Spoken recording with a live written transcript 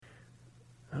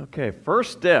Okay,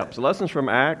 first steps, lessons from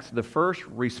Acts, the first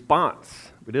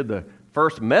response. We did the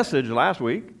first message last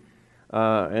week,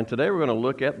 and today we're going to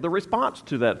look at the response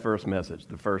to that first message,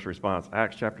 the first response,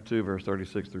 Acts chapter 2, verse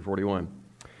 36 through 41.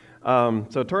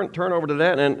 So turn over to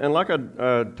that, and like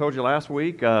I told you last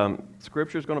week,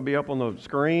 Scripture is going to be up on the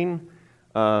screen,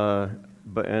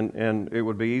 and it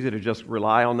would be easy to just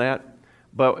rely on that,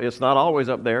 but it's not always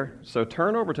up there. So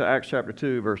turn over to Acts chapter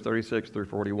 2, verse 36 through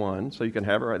 41, so you can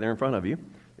have it right there in front of you,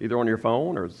 either on your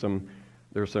phone or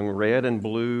there's some red and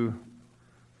blue,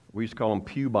 we used to call them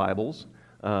pew Bibles,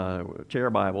 chair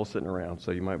Bibles sitting around,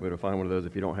 so you might be able to find one of those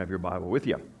if you don't have your Bible with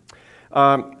you.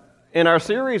 In our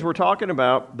series, we're talking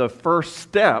about the first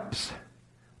steps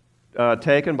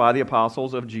taken by the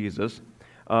apostles of Jesus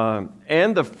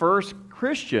and the first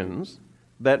Christians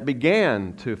that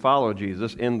began to follow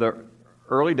Jesus in the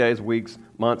early days, weeks,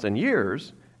 months, and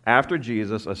years after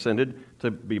Jesus ascended to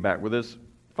be back with his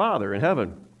Father in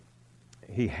heaven.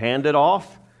 He handed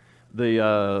off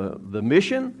the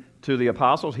mission to the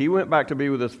apostles. He went back to be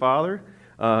with his Father,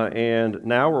 and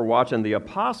now we're watching the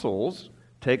apostles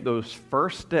take those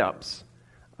first steps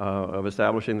of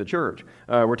establishing the church.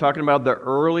 We're talking about the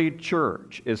early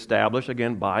church established,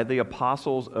 again, by the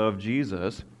apostles of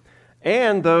Jesus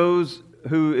and those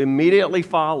who immediately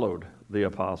followed the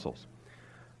apostles.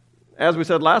 As we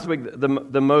said last week,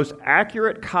 the most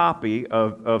accurate copy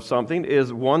of something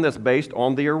is one that's based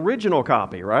on the original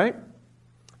copy, right?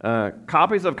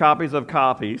 Copies of copies of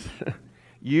copies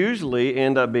usually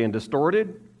end up being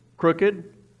distorted,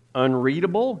 crooked,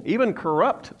 unreadable, even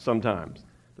corrupt sometimes,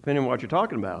 depending on what you're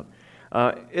talking about.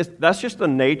 That's just the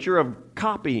nature of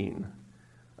copying.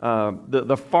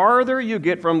 The farther you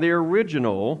get from the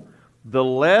original, the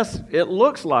less it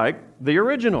looks like the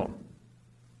original.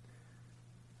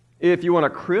 If you want a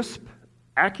crisp,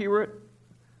 accurate,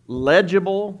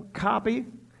 legible copy,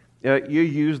 you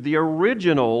use the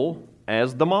original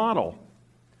as the model.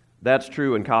 That's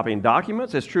true in copying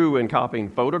documents. It's true in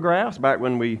copying photographs, back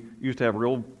when we used to have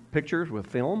real pictures with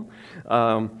film.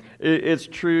 It's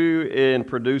true in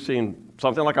producing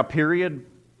something like a period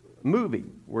movie,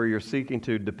 where you're seeking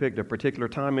to depict a particular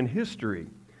time in history,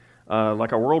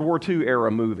 like a World War II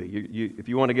era movie. If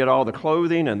you want to get all the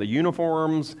clothing and the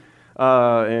uniforms,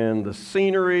 and the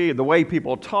scenery, the way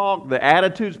people talk, the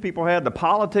attitudes people had, the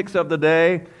politics of the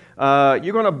day,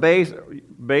 you're going to base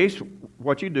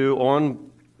what you do on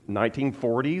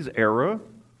 1940s era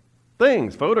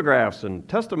things, photographs and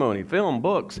testimony, film,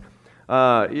 books.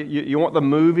 You want the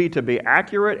movie to be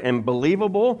accurate and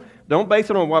believable. Don't base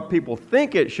it on what people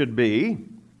think it should be,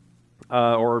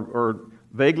 or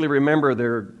vaguely remember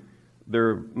their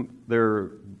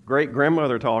great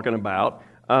grandmother talking about.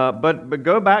 But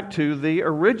go back to the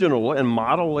original and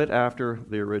model it after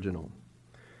the original.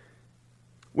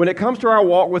 When it comes to our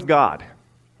walk with God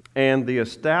and the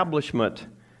establishment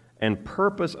and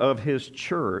purpose of His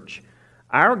church,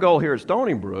 our goal here at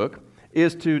Stony Brook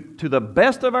is to the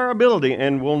best of our ability,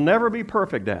 and we'll never be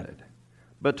perfect at it,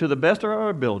 but to the best of our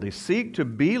ability, seek to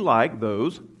be like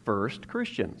those first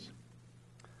Christians.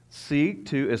 Seek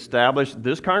to establish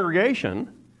this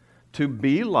congregation to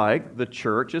be like the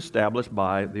church established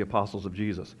by the apostles of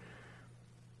Jesus.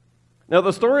 Now,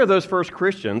 the story of those first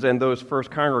Christians and those first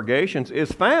congregations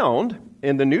is found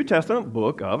in the New Testament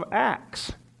book of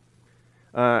Acts.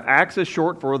 Acts is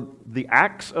short for the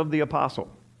Acts of the Apostle,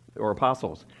 or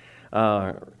apostles.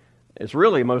 It's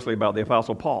really mostly about the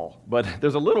Apostle Paul, but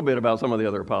there's a little bit about some of the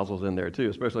other apostles in there too,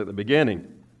 especially at the beginning.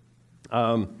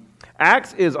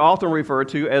 Acts is often referred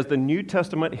to as the New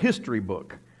Testament history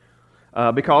book,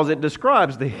 because it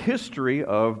describes the history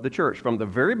of the church from the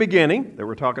very beginning that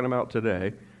we're talking about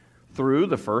today through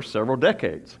the first several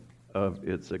decades of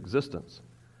its existence.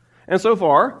 And so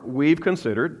far, we've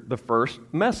considered the first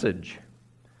message.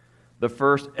 The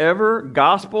first ever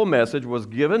gospel message was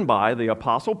given by the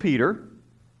Apostle Peter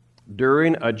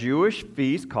during a Jewish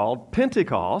feast called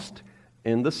Pentecost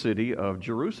in the city of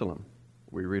Jerusalem.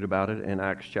 We read about it in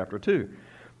Acts chapter 2.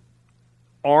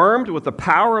 Armed with the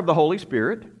power of the Holy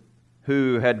Spirit,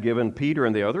 who had given Peter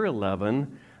and the other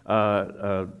 11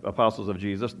 apostles of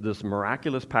Jesus this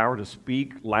miraculous power to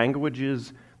speak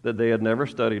languages that they had never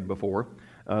studied before.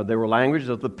 They were languages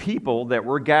of the people that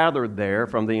were gathered there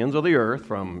from the ends of the earth,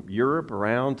 from Europe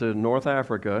around to North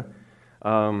Africa.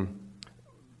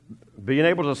 Being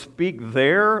able to speak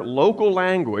their local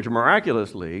language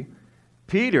miraculously,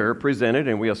 Peter presented,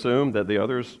 and we assume that the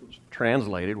others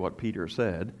translated what Peter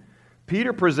said,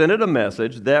 Peter presented a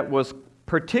message that was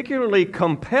particularly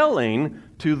compelling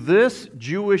to this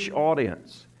Jewish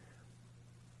audience.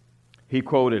 He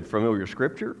quoted familiar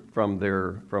scripture from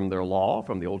their law,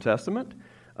 from the Old Testament.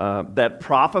 that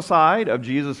prophesied of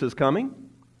Jesus' coming,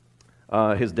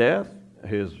 his death,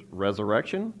 his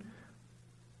resurrection.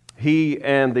 He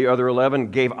and the other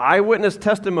 11 gave eyewitness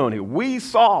testimony. We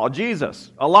saw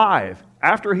Jesus alive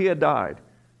after he had died.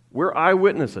 We're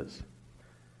eyewitnesses.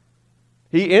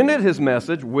 He ended his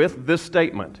message with this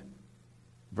statement,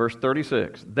 verse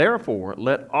 36, "Therefore,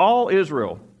 let all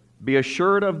Israel be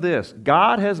assured of this,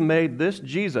 God has made this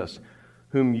Jesus,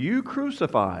 whom you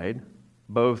crucified,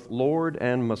 both Lord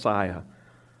and Messiah."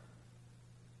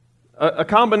 A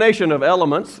combination of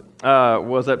elements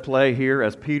was at play here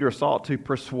as Peter sought to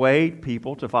persuade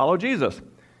people to follow Jesus.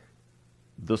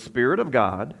 The Spirit of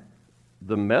God,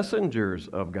 the messengers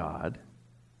of God,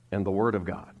 and the Word of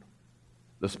God.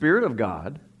 The Spirit of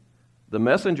God, the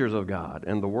messengers of God,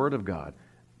 and the Word of God.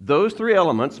 Those three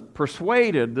elements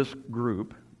persuaded this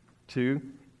group to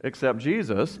accept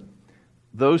Jesus.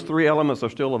 Those three elements are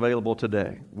still available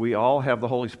today. We all have the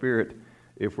Holy Spirit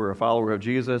if we're a follower of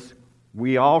Jesus.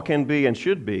 We all can be and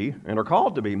should be and are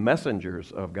called to be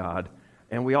messengers of God.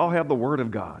 And we all have the Word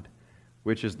of God,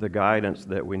 which is the guidance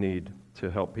that we need to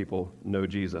help people know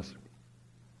Jesus.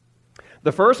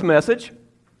 The first message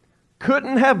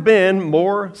couldn't have been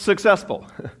more successful.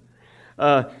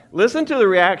 Listen to the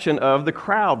reaction of the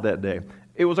crowd that day.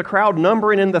 It was a crowd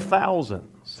numbering in the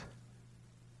thousands.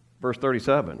 Verse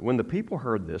 37, when the people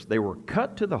heard this, they were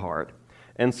cut to the heart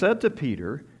and said to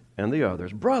Peter and the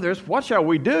others, "Brothers, what shall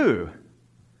we do?"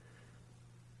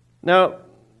 Now,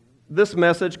 this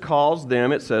message calls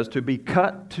them, it says, to be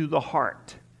cut to the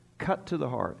heart. Cut to the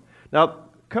heart. Now,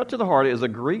 cut to the heart is a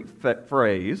Greek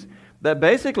phrase that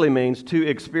basically means to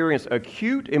experience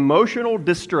acute emotional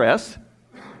distress,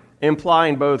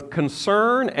 implying both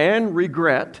concern and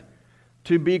regret,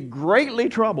 to be greatly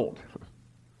troubled.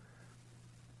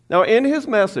 Now, in his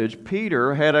message,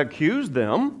 Peter had accused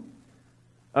them,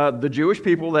 the Jewish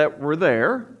people that were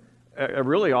there,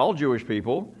 really all Jewish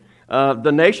people,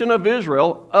 the nation of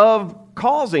Israel, of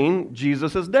causing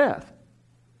Jesus' death.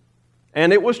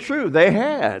 And it was true, they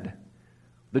had.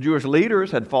 The Jewish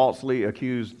leaders had falsely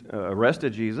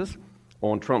arrested Jesus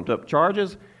on trumped-up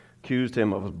charges, accused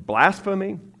him of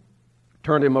blasphemy,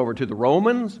 turned him over to the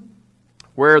Romans,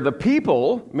 where the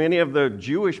people, many of the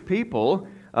Jewish people,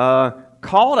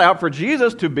 called out for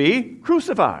Jesus to be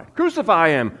crucified. Crucify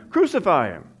him,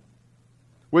 crucify him.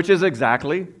 Which is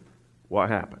exactly what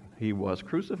happened. He was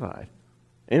crucified.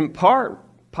 In part,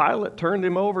 Pilate turned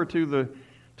him over to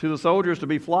the soldiers to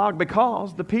be flogged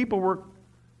because the people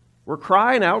were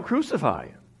crying out, "Crucify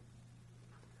him."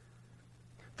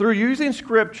 Through using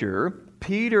Scripture,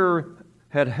 Peter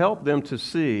had helped them to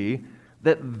see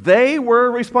that they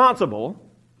were responsible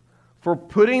for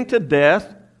putting to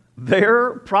death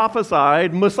their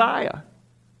prophesied Messiah.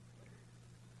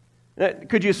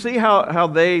 Could you see how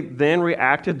they then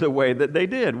reacted the way that they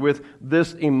did, with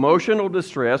this emotional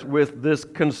distress, with this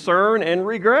concern and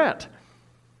regret?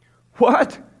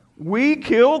 What? We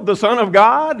killed the Son of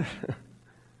God?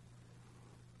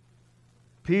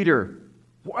 Peter,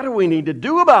 what do we need to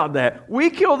do about that? We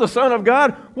killed the Son of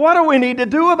God. What do we need to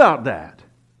do about that?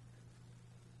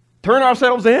 Turn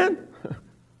ourselves in?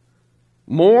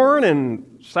 Mourn in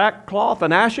sackcloth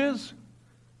and ashes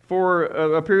for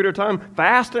a period of time?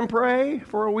 Fast and pray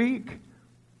for a week?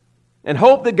 And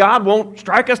hope that God won't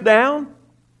strike us down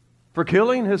for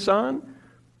killing his Son?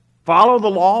 Follow the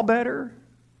law better?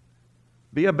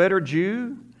 Be a better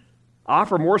Jew?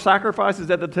 Offer more sacrifices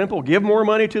at the temple? Give more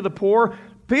money to the poor?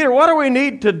 Peter, what do we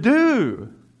need to do?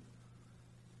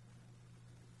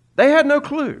 They had no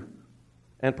clue,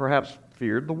 and perhaps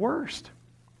feared the worst.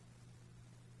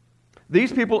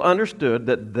 These people understood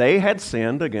that they had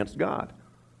sinned against God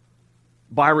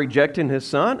by rejecting his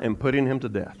Son and putting him to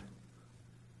death.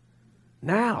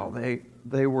 Now,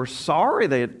 they were sorry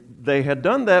they had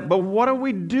done that, but what do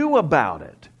we do about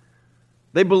it?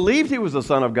 They believed he was the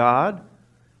Son of God.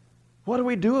 What do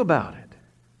we do about it?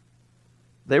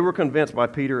 They were convinced by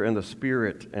Peter and the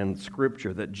Spirit and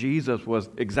Scripture that Jesus was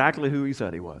exactly who he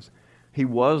said he was. He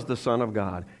was the Son of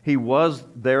God. He was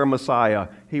their Messiah.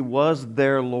 He was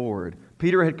their Lord.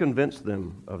 Peter had convinced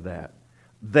them of that.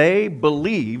 They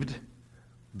believed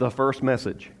the first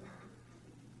message.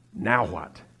 Now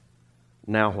what?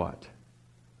 Now what?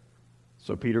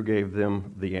 So Peter gave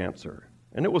them the answer.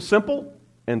 And it was simple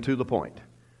and to the point.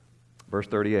 Verse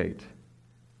 38,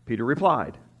 Peter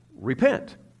replied,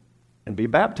 "Repent and be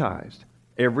baptized,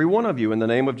 every one of you, in the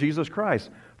name of Jesus Christ,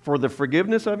 for the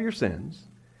forgiveness of your sins,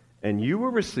 and you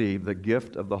will receive the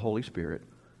gift of the Holy Spirit.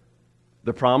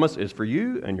 The promise is for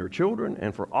you and your children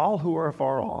and for all who are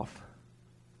far off,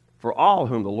 for all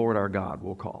whom the Lord our God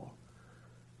will call."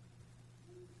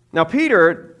 Now,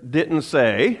 Peter didn't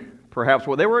say perhaps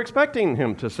what they were expecting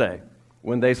him to say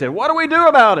when they said, "What do we do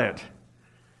about it?"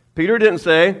 Peter didn't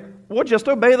say, "Well, just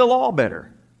obey the law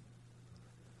better.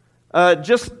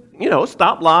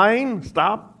 Stop lying,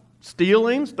 stop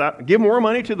stealing, give more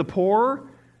money to the poor,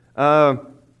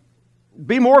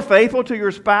 be more faithful to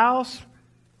your spouse,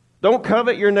 don't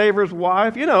covet your neighbor's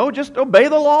wife, just obey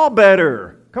the law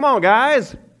better. Come on,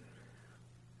 guys."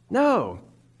 No,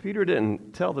 Peter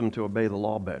didn't tell them to obey the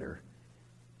law better.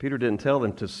 Peter didn't tell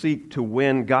them to seek to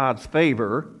win God's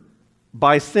favor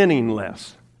by sinning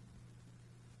less.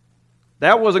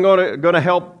 That wasn't going to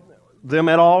help them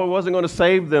at all. It wasn't going to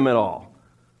save them at all.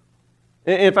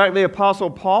 In fact, the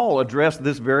Apostle Paul addressed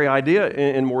this very idea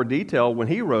in more detail when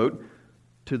he wrote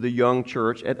to the young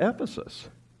church at Ephesus,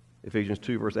 Ephesians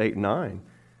 2, verse 8 and 9.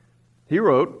 He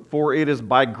wrote, "For it is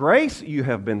by grace you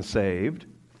have been saved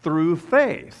through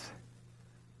faith.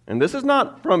 And this is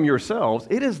not from yourselves,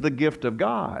 it is the gift of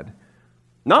God,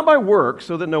 not by works,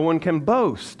 so that no one can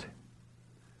boast."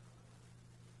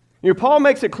 Paul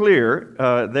makes it clear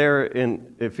there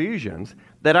in Ephesians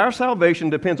that our salvation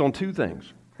depends on two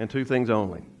things, and two things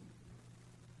only: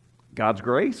 God's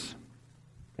grace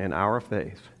and our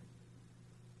faith.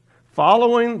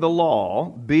 Following the law,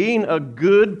 being a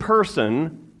good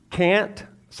person, can't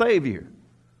save you.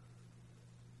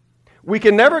 We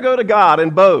can never go to God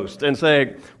and boast and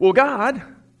say, "Well, God,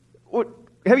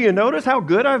 have you noticed how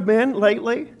good I've been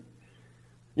lately?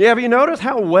 Yeah, have you noticed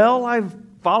how well I've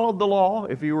followed the law,"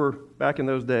 if you were back in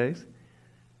those days?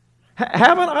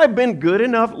 "Haven't I been good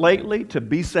enough lately to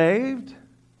be saved?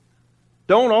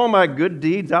 Don't all my good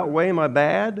deeds outweigh my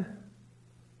bad?"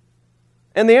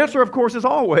 And the answer, of course, is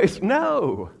always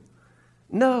no.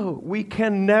 No, we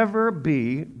can never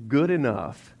be good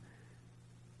enough.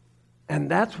 And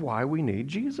that's why we need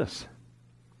Jesus.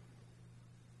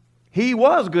 He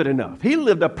was good enough. He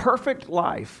lived a perfect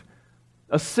life,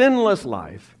 a sinless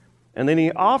life, and then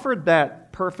he offered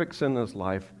that perfect sinless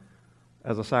life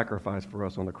as a sacrifice for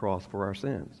us on the cross for our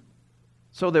sins.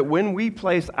 So that when we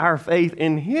place our faith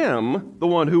in him, the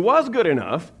one who was good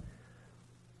enough,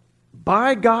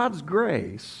 by God's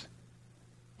grace,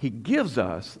 he gives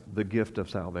us the gift of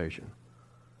salvation.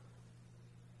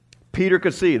 Peter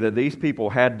could see that these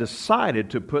people had decided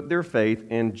to put their faith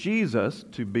in Jesus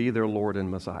to be their Lord and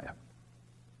Messiah.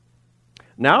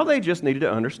 Now they just needed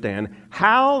to understand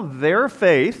how their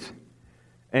faith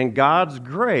and God's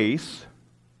grace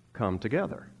come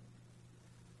together.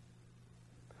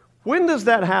 When does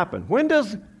that happen? When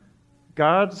does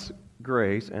God's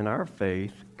grace and our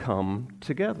faith come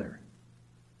together?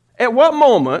 At what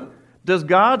moment does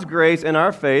God's grace and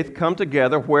our faith come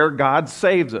together where God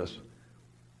saves us?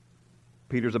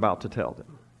 Peter's about to tell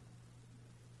them.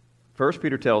 First,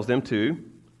 Peter tells them to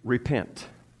repent.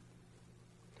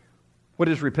 What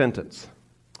is repentance?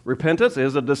 Repentance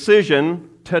is a decision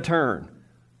to turn.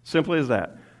 Simply as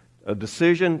that. A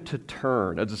decision to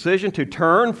turn. A decision to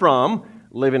turn from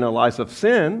living a life of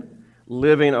sin,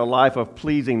 living a life of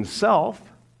pleasing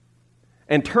self,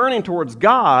 and turning towards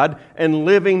God and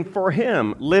living for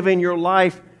him, living your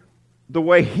life the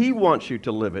way he wants you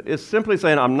to live it. It's simply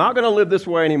saying, "I'm not going to live this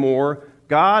way anymore.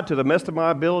 God, to the best of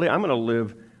my ability, I'm going to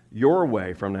live your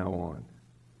way from now on."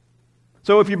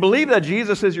 So if you believe that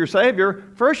Jesus is your Savior,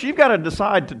 first you've got to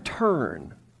decide to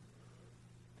turn.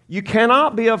 You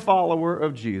cannot be a follower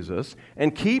of Jesus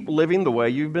and keep living the way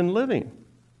you've been living.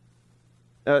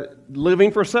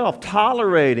 Living for self,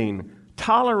 tolerating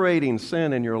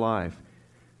sin in your life.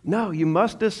 No, you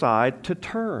must decide to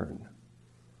turn.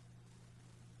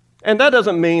 And that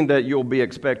doesn't mean that you'll be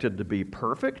expected to be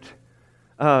perfect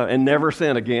and never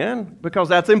sin again, because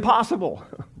that's impossible.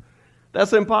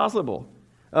 That's impossible.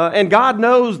 And God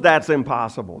knows that's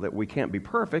impossible, that we can't be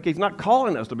perfect. He's not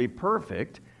calling us to be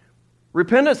perfect.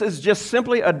 Repentance is just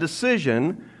simply a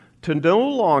decision to no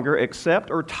longer accept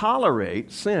or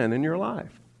tolerate sin in your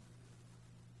life.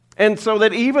 And so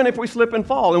that even if we slip and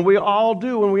fall, and we all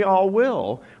do and we all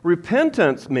will,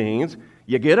 repentance means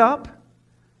you get up,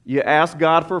 you ask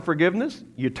God for forgiveness,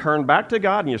 you turn back to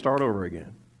God, and you start over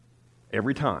again.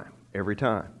 Every time.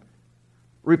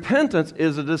 Repentance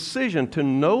is a decision to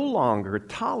no longer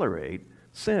tolerate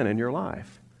sin in your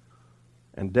life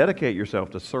and dedicate yourself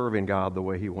to serving God the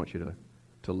way he wants you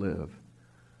to live.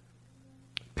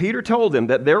 Peter told them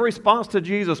that their response to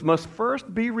Jesus must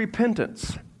first be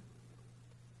repentance.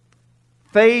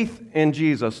 Faith in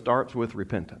Jesus starts with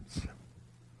repentance.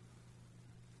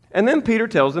 And then Peter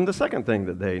tells them the second thing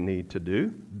that they need to do: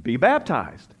 be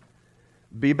baptized.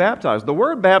 Be baptized. The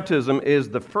word baptism is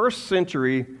in the first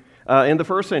century,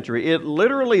 it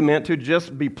literally meant to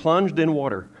just be plunged in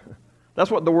water.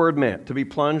 That's what the word meant, to be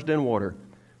plunged in water.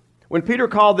 When Peter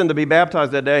called them to be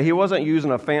baptized that day, he wasn't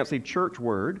using a fancy church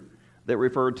word that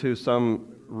referred to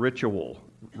some ritual,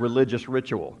 religious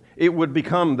ritual. It would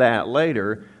become that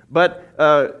later. But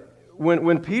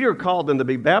when Peter called them to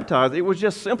be baptized, it was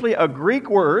just simply a Greek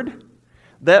word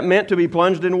that meant to be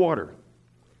plunged in water.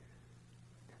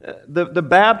 The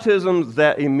baptisms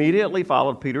that immediately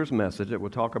followed Peter's message, that we'll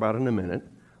talk about in a minute,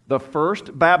 the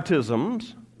first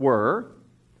baptisms were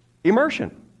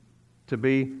immersion, to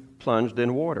be plunged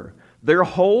in water. Their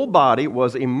whole body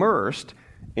was immersed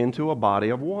into a body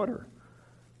of water.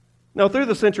 Now, through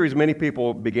the centuries, many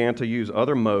people began to use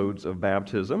other modes of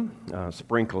baptism,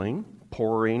 sprinkling,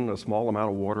 pouring a small amount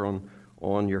of water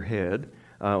on your head,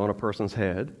 on a person's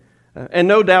head. And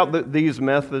no doubt that these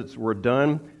methods were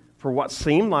done for what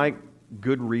seemed like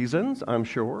good reasons, I'm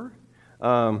sure.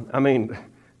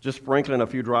 Just sprinkling a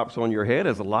few drops on your head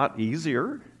is a lot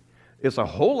easier. It's a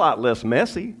whole lot less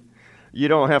messy. You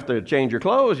don't have to change your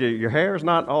clothes. Your hair's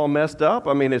not all messed up.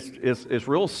 It's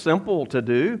real simple to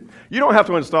do. You don't have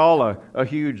to install a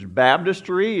huge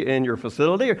baptistry in your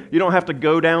facility. You don't have to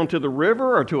go down to the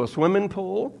river or to a swimming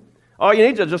pool. All you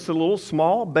need is just a little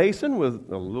small basin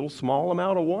with a little small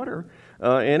amount of water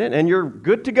in it, and you're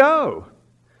good to go.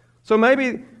 So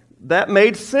maybe that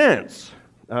made sense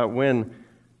when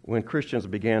Christians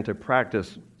began to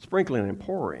practice sprinkling and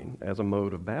pouring as a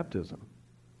mode of baptism.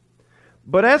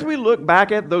 But as we look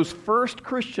back at those first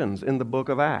Christians in the book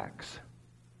of Acts,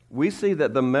 we see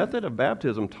that the method of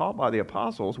baptism taught by the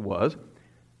apostles was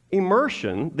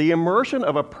immersion, the immersion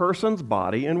of a person's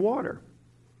body in water.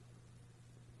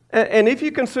 And if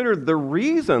you consider the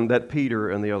reason that Peter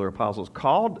and the other apostles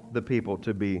called the people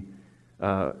to be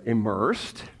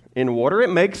immersed in water,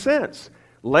 it makes sense.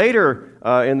 Later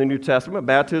in the New Testament,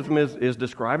 baptism is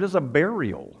described as a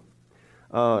burial.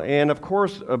 And of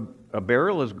course, a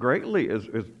burial is greatly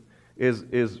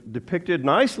is depicted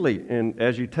nicely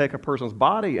as you take a person's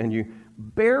body and you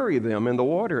bury them in the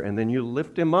water, and then you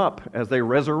lift them up as they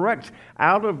resurrect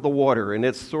out of the water. And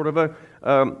it's sort of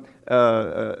an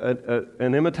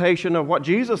imitation of what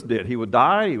Jesus did. He would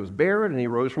die, he was buried, and he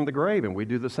rose from the grave. And we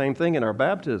do the same thing in our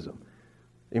baptism.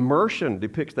 Immersion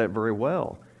depicts that very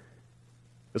well.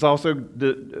 It's also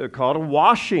called a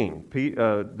washing.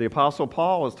 The Apostle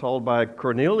Paul was told by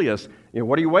Cornelius,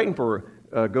 what are you waiting for?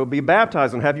 Go be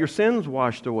baptized and have your sins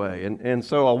washed away. And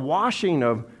so a washing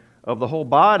of the whole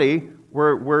body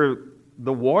where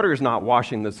the water is not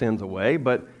washing the sins away,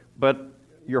 but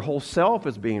your whole self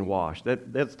is being washed.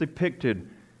 That's depicted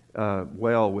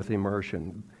well with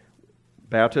immersion.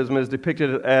 Baptism is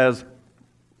depicted as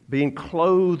being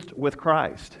clothed with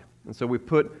Christ. And so we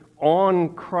put on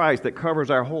Christ that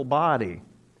covers our whole body.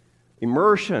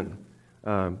 Immersion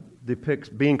depicts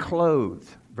being clothed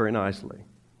very nicely,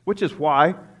 which is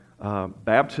why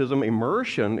baptism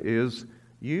immersion is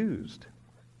used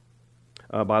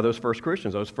by those first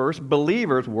Christians. Those first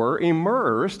believers were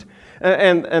immersed,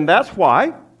 and that's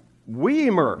why we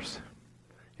immerse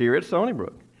here at Stony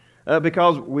Brook,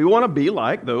 because we want to be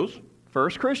like those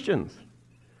first Christians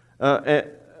and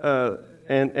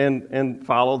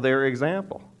follow their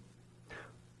example.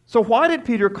 So why did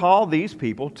Peter call these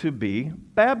people to be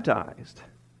baptized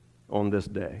on this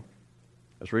day?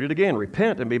 Let's read it again.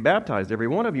 Repent and be baptized, every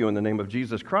one of you, in the name of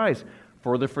Jesus Christ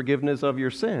for the forgiveness of your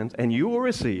sins, and you will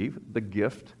receive the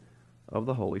gift of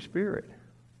the Holy Spirit.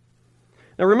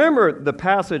 Now remember the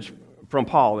passage from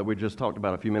Paul that we just talked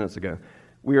about a few minutes ago.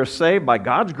 We are saved by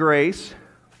God's grace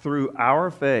through our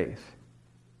faith.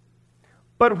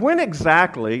 But when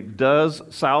exactly does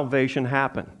salvation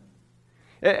happen?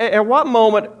 At what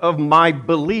moment of my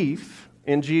belief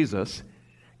in Jesus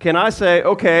can I say,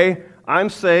 okay, I'm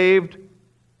saved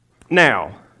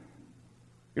now?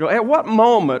 At what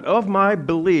moment of my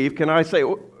belief can I say,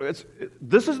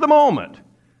 this is the moment?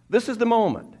 This is the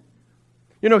moment.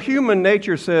 Human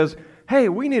nature says, hey,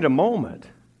 we need a moment.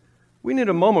 We need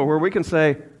a moment where we can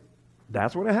say,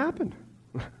 that's when it happened.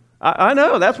 I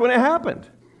know, that's when it happened.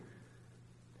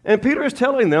 And Peter is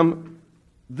telling them,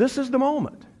 this is the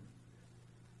moment.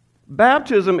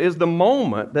 Baptism is the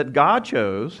moment that God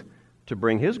chose to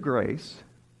bring His grace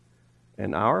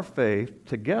and our faith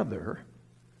together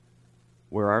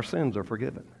where our sins are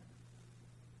forgiven.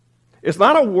 It's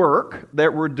not a work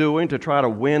that we're doing to try to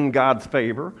win God's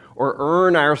favor or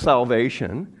earn our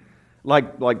salvation,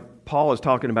 like Paul is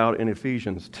talking about in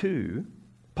Ephesians 2.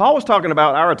 Paul was talking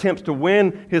about our attempts to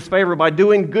win His favor by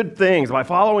doing good things, by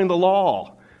following the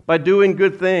law, by doing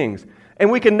good things. And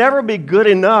we can never be good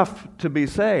enough to be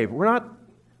saved.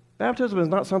 Baptism is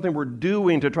not something we're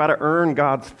doing to try to earn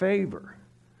God's favor.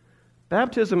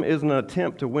 Baptism is an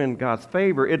attempt to win God's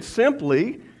favor. It's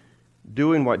simply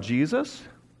doing what Jesus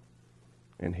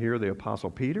And here the Apostle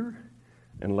Peter,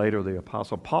 and later the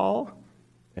Apostle Paul,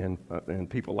 and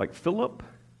people like Philip,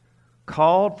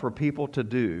 called for people to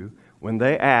do when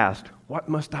they asked, "What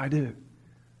must I do?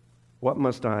 What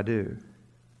must I do?"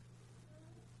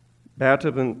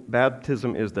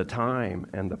 Baptism is the time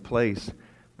and the place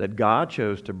that God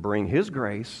chose to bring His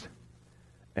grace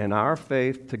and our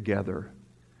faith together.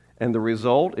 And the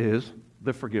result is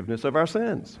the forgiveness of our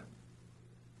sins.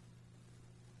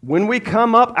 When we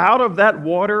come up out of that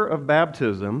water of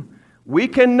baptism, we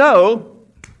can know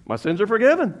my sins are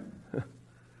forgiven.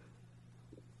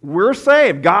 We're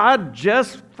saved. God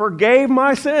just forgave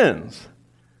my sins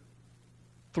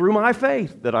through my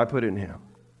faith that I put in Him.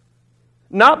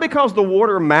 Not because the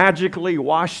water magically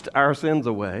washed our sins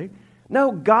away.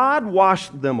 No, God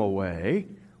washed them away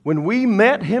when we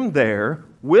met Him there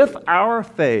with our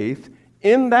faith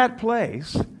in that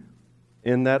place,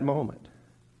 in that moment,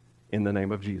 in the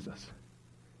name of Jesus.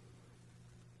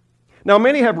 Now,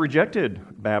 many have rejected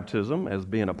baptism as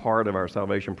being a part of our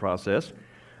salvation process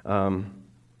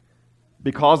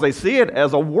because they see it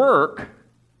as a work,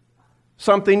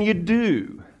 something you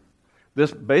do.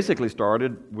 This basically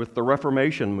started with the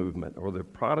Reformation movement or the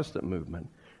Protestant movement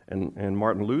and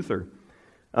Martin Luther.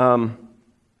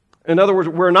 In other words,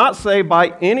 we're not saved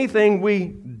by anything we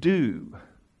do.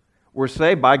 We're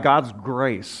saved by God's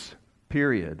grace,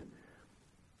 period.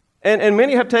 And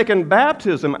many have taken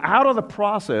baptism out of the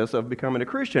process of becoming a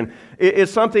Christian.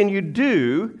 It's something you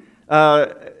do,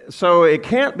 so it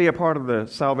can't be a part of the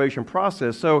salvation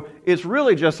process. So it's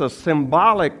really just a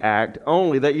symbolic act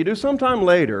only that you do sometime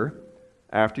later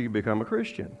after you become a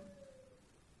Christian.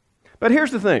 But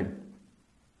here's the thing.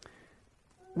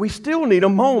 We still need a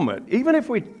moment. Even if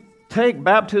we take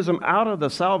baptism out of the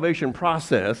salvation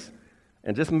process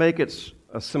and just make it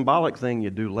a symbolic thing you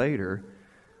do later,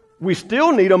 we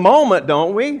still need a moment,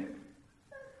 don't we?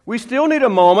 We still need a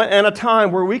moment and a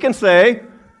time where we can say,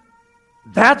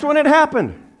 that's when it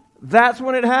happened. That's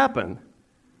when it happened.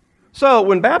 So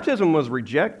when baptism was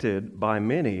rejected by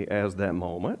many as that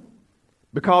moment,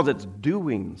 because it's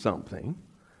doing something,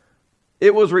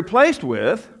 it was replaced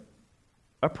with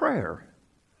a prayer,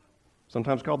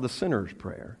 sometimes called the sinner's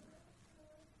prayer,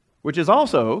 which is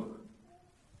also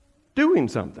doing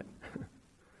something.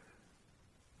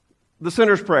 The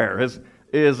sinner's prayer is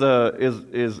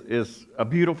a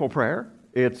beautiful prayer.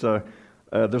 It's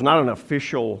there's not an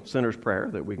official sinner's prayer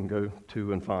that we can go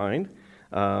to and find.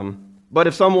 But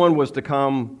if someone was to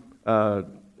come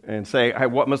and say, "Hey,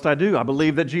 what must I do? I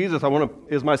believe that Jesus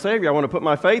is my Savior. I want to put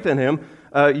my faith in Him,"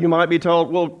 you might be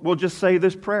told, "Well, just say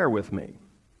this prayer with me."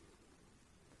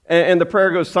 And the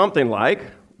prayer goes something like,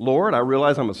 "Lord, I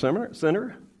realize I'm a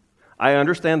sinner. I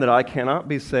understand that I cannot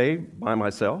be saved by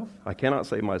myself. I cannot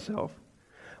save myself.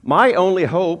 My only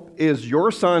hope is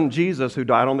your Son, Jesus, who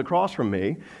died on the cross for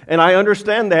me. And I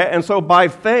understand that. And so by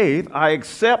faith, I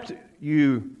accept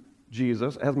you,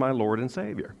 Jesus, as my Lord and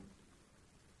Savior."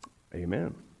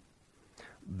 Amen.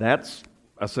 That's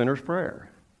a sinner's prayer.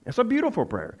 It's a beautiful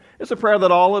prayer. It's a prayer that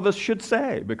all of us should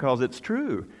say because it's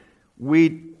true.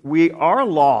 We are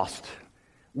lost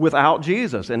without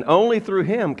Jesus, and only through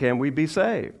Him can we be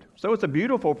saved. So it's a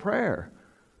beautiful prayer.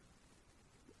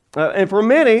 And for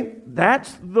many,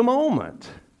 that's the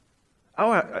moment.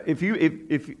 If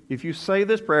you say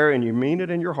this prayer and you mean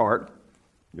it in your heart,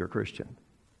 you're a Christian.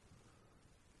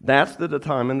 That's the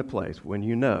time and the place when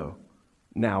you know,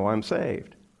 now I'm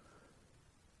saved.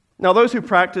 Now, those who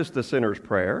practice the sinner's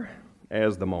prayer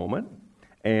as the moment,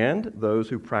 and those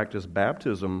who practice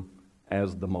baptism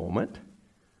as the moment,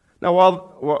 now,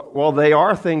 while they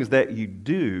are things that you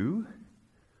do,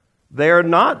 they are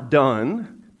not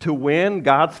done to win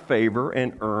God's favor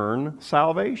and earn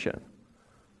salvation.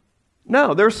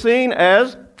 No, they're seen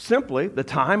as simply the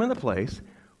time and the place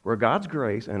where God's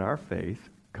grace and our faith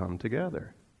come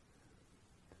together.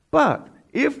 But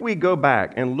if we go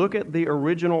back and look at the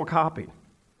original copy,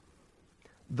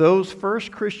 those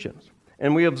first Christians,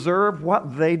 and we observe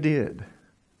what they did,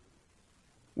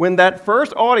 when that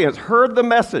first audience heard the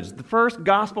message, the first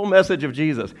gospel message of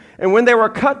Jesus, and when they were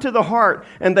cut to the heart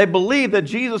and they believed that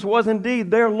Jesus was indeed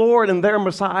their Lord and their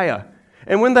Messiah,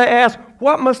 and when they asked,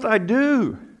 "What must I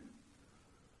do?"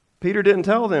 Peter didn't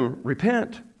tell them,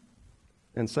 "Repent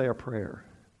and say a prayer."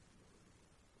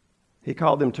 He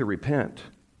called them to repent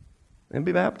and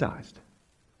be baptized.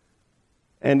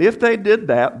 And if they did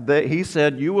that, he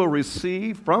said, "You will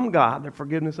receive from God the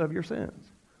forgiveness of your sins."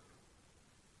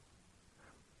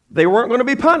 They weren't going to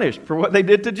be punished for what they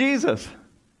did to Jesus.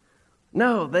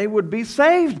 No, they would be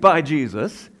saved by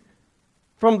Jesus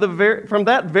from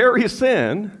that very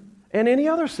sin and any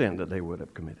other sin that they would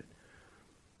have committed.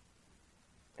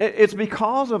 It's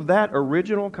because of that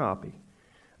original copy,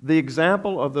 the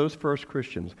example of those first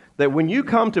Christians, that when you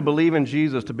come to believe in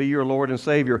Jesus to be your Lord and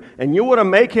Savior, and you want to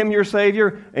make him your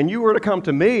Savior, and you were to come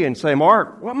to me and say,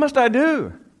 Mark, what must I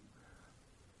do?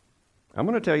 I'm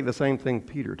going to tell you the same thing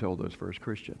Peter told those first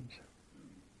Christians.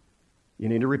 You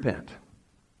need to repent.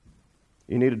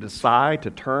 You need to decide to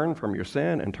turn from your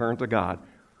sin and turn to God.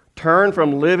 Turn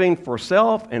from living for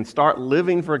self and start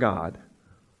living for God.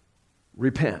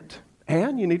 Repent.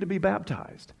 And you need to be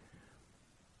baptized.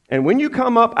 And when you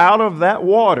come up out of that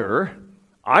water,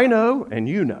 I know and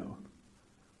you know,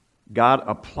 God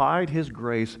applied his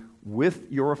grace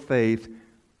with your faith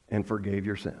and forgave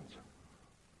your sins.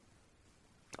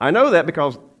 I know that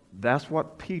because that's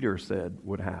what Peter said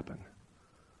would happen.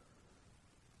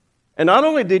 And not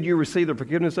only did you receive the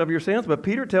forgiveness of your sins, but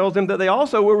Peter tells them that they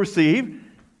also will receive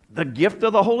the gift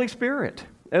of the Holy Spirit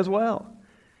as well.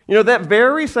 You know, that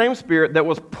very same Spirit that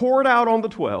was poured out on the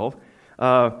 12,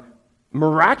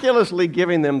 miraculously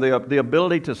giving them the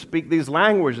ability to speak these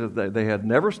languages that they had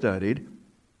never studied.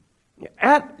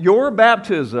 At your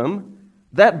baptism,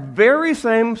 that very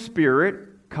same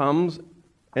Spirit comes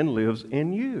and lives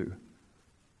in you.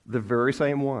 The very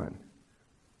same one.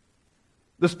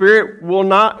 The Spirit will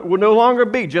no longer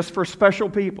be just for special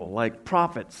people like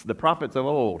prophets, the prophets of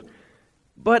old.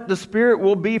 But the Spirit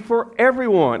will be for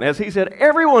everyone. As he said,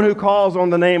 everyone who calls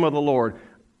on the name of the Lord.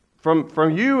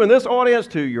 From you in this audience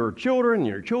to your children,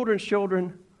 your children's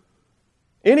children.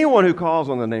 Anyone who calls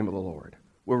on the name of the Lord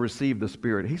will receive the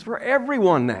Spirit. He's for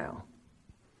everyone now.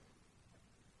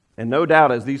 And no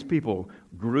doubt as these people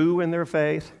grew in their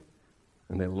faith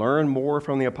and they learned more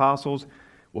from the apostles,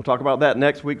 we'll talk about that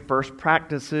next week, first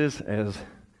practices as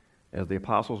the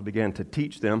apostles began to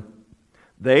teach them,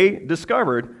 they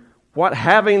discovered what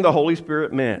having the Holy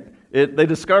Spirit meant. They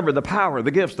discovered the power,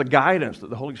 the gifts, the guidance that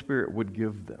the Holy Spirit would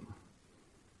give them.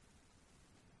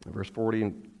 In verse 40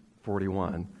 and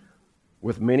 41,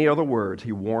 with many other words,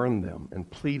 he warned them and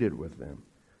pleaded with them,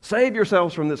 save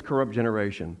yourselves from this corrupt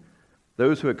generation.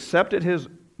 Those who accepted his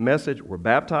message were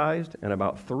baptized, and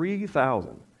about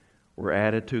 3,000 were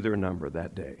added to their number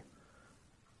that day.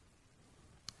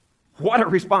 What a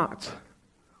response!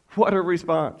 What a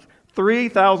response.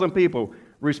 3,000 people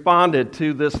responded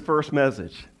to this first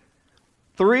message.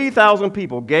 3,000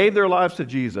 people gave their lives to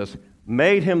Jesus,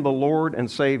 made him the Lord and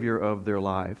Savior of their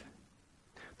life.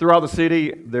 Throughout the city,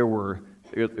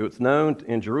 it was known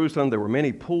in Jerusalem, there were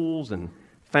many pools and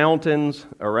fountains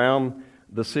around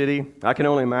the city. I can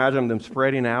only imagine them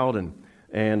spreading out,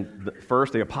 and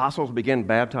first the apostles began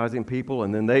baptizing people,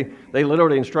 and then they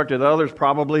literally instructed others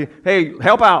probably, hey,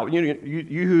 help out.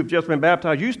 You who've just been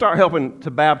baptized, you start helping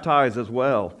to baptize as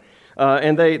well.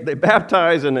 And they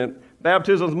baptized, and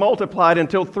baptisms multiplied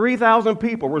until 3,000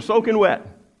 people were soaking wet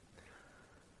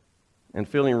and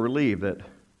feeling relieved that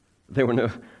they were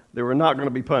not going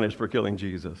to be punished for killing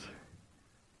Jesus,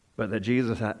 but that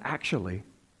Jesus had actually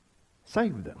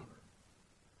saved them.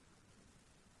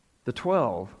 The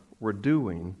 12 were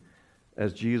doing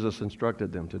as Jesus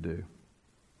instructed them to do.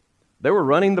 They were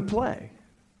running the play.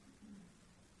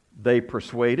 They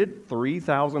persuaded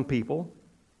 3,000 people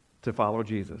to follow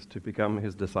Jesus, to become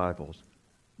his disciples.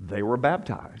 They were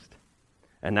baptized.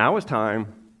 And now it's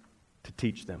time to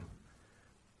teach them.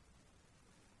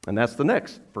 And that's the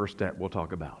next first step we'll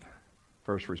talk about.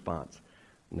 First response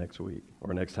next week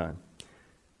or next time.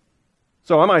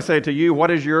 So I might say to you, what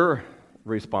is your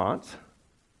response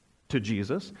to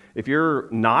Jesus? If you're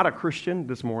not a Christian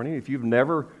this morning, if you've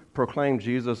never proclaimed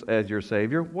Jesus as your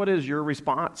Savior, what is your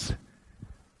response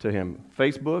to him?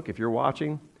 Facebook, if you're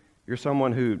watching, you're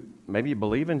someone who maybe you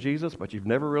believe in Jesus, but you've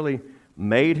never really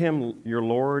made him your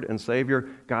Lord and Savior.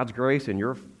 God's grace and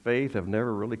your faith have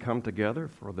never really come together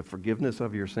for the forgiveness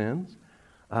of your sins.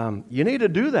 You need to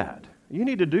do that. You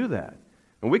need to do that.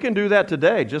 And we can do that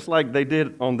today, just like they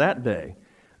did on that day.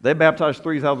 They baptized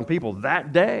 3,000 people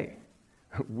that day.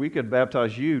 We could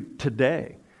baptize you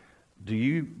today. Do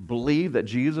you believe that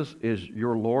Jesus is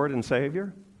your Lord and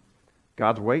Savior?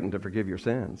 God's waiting to forgive your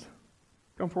sins.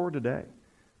 Come forward today.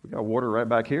 We got water right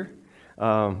back here,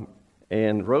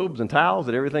 and robes and towels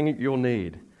and everything you'll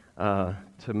need to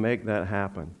make that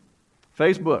happen.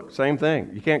 Facebook, same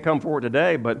thing. You can't come forward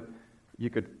today, but you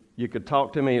could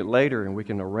talk to me later, and we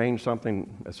can arrange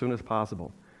something as soon as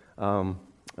possible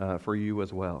for you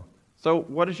as well. So,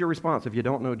 what is your response if you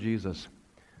don't know Jesus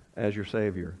as your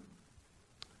Savior?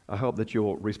 I hope that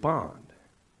you'll respond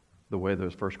the way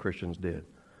those first Christians did.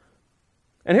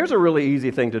 And here's a really easy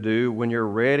thing to do when you're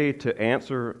ready to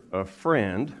answer a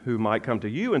friend who might come to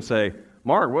you and say,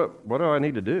 Mark, what do I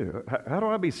need to do? How do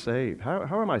I be saved?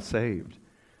 How am I saved?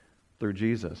 through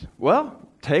Jesus? Well,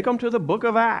 take them to the book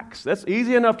of Acts. That's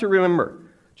easy enough to remember.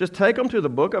 Just take them to the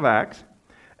book of Acts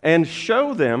and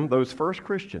show them, those first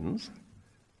Christians,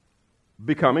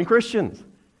 becoming Christians.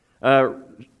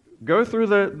 Go through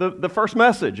the first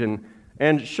message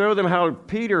and show them how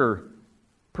Peter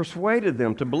persuaded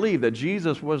them to believe that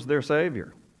Jesus was their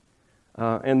Savior.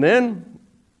 And then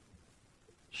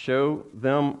show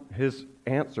them his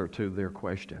answer to their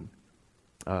question.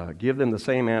 Give them the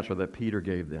same answer that Peter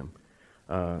gave them,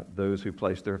 those who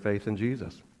placed their faith in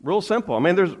Jesus. Real simple. I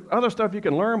mean, there's other stuff you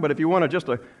can learn, but if you want just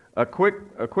a quick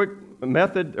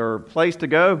method or place to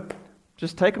go,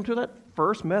 just take them to that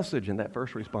first message and that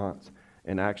first response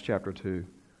in Acts chapter 2.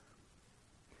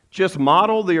 Just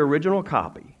model the original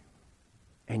copy,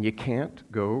 and you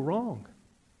can't go wrong.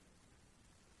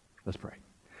 Let's pray.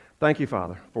 Thank you,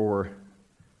 Father, for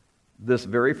this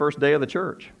very first day of the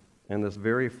church and this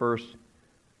very first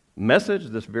message,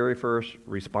 this very first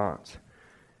response.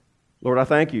 Lord, I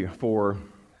thank you for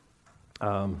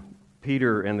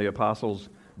Peter and the apostles'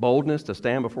 boldness to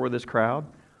stand before this crowd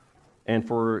and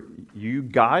for you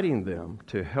guiding them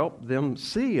to help them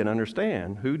see and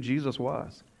understand who Jesus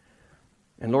was.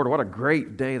 And Lord, what a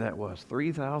great day that was.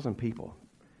 3,000 people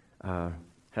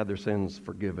had their sins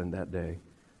forgiven that day.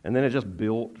 And then it just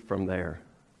built from there.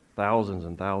 Thousands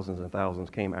and thousands and thousands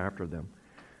came after them.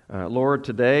 Lord,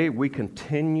 today we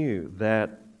continue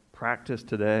that practice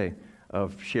today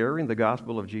of sharing the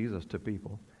gospel of Jesus to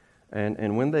people.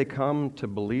 And when they come to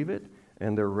believe it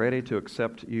and they're ready to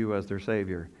accept you as their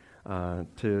Savior,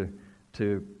 to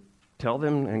tell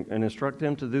them and instruct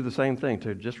them to do the same thing,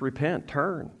 to just repent,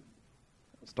 turn,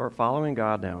 start following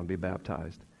God now and be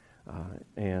baptized.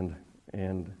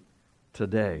 And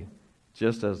today,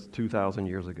 just as 2,000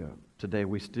 years ago, today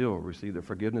we still receive the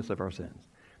forgiveness of our sins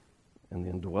and the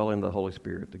indwelling of the Holy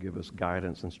Spirit to give us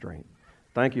guidance and strength.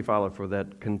 Thank you, Father, for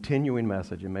that continuing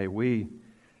message, and may we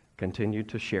continue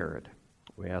to share it.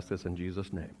 We ask this in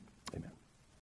Jesus' name. Amen.